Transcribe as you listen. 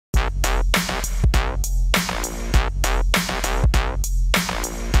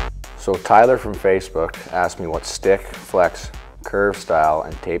So Tyler from Facebook asked me what stick, flex, curve style,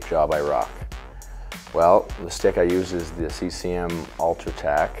 and tape job I rock. Well, the stick I use is the CCM Ultra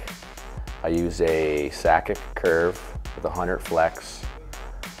Tack. I use a Sakic curve with a 100 flex.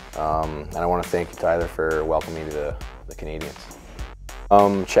 And I want to thank you, Tyler, for welcoming me to the Canadiens.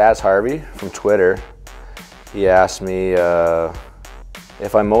 Chaz Harvey from Twitter, he asked me,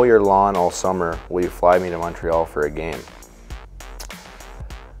 if I mow your lawn all summer, will you fly me to Montreal for a game?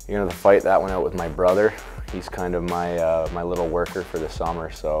 You're going to fight that one out with my brother. He's kind of my little worker for the summer,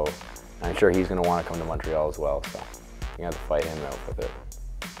 so I'm sure he's going to want to come to Montreal as well, so you're going to have to fight him out with it.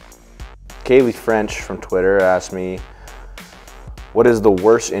 Kaylee French from Twitter asked me, what is the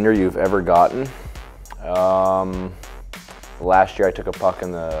worst injury you've ever gotten? Last year I took a puck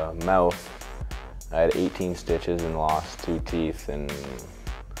in the mouth. I had 18 stitches and lost 2 teeth, and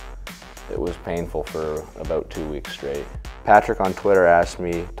it was painful for about 2 weeks straight. Patrick on Twitter asked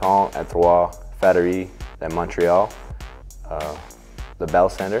me, Tant à trois Faderi at Montreal, the Bell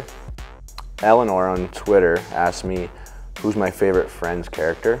Center. Eleanor on Twitter asked me, who's my favorite Friends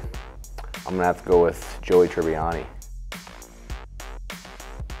character? I'm gonna have to go with Joey Tribbiani,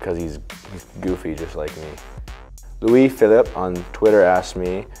 because he's goofy just like me. Louis Philippe on Twitter asked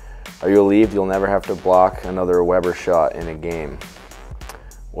me, are you relieved you'll never have to block another Weber shot in a game?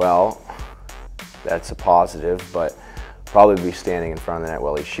 Well, that's a positive, but probably be standing in front of the net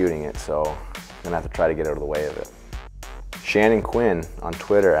while he's shooting it, so I'm gonna have to try to get out of the way of it. Shannon Quinn on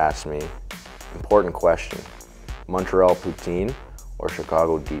Twitter asked me, important question, Montreal poutine or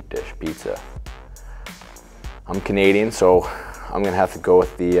Chicago deep dish pizza? I'm Canadian, so I'm gonna have to go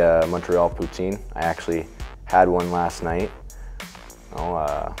with the Montreal poutine. I actually had one last night.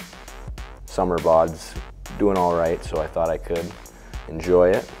 Summer bod's doing all right, so I thought I could enjoy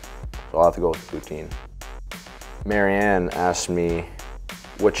it. So I'll have to go with the poutine. Marianne asked me,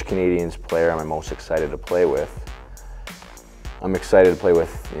 which Canadiens player am I most excited to play with? I'm excited to play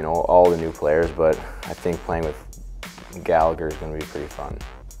with, all the new players, but I think playing with Gallagher is going to be pretty fun.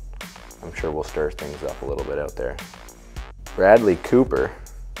 I'm sure we'll stir things up a little bit out there. Bradley Cooper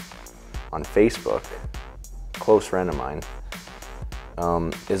on Facebook, close friend of mine,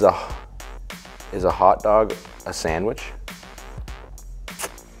 is a hot dog a sandwich?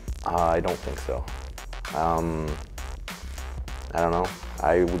 I don't think so. I don't know.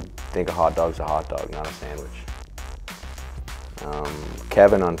 I would think a hot dog's a hot dog, not a sandwich.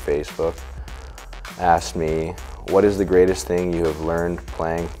 Kevin on Facebook asked me, what is the greatest thing you have learned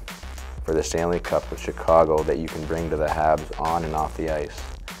playing for the Stanley Cup with Chicago that you can bring to the Habs on and off the ice?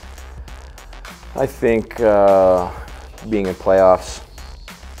 I think being in playoffs,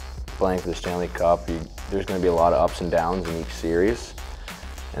 playing for the Stanley Cup, there's going to be a lot of ups and downs in each series,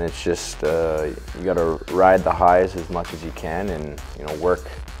 and it's just you got to ride the highs as much as you can, and work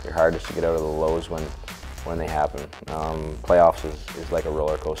your hardest to get out of the lows when they happen. Playoffs is like a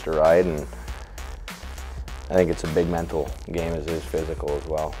roller coaster ride, and I think it's a big mental game as it is physical as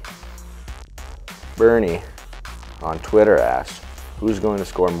well. Bernie on Twitter asked, who's going to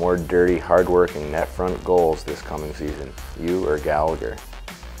score more dirty, hard-working net front goals this coming season, you or Gallagher?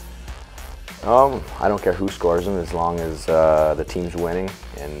 I don't care who scores them as long as the team's winning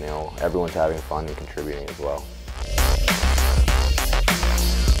and everyone's having fun and contributing as well.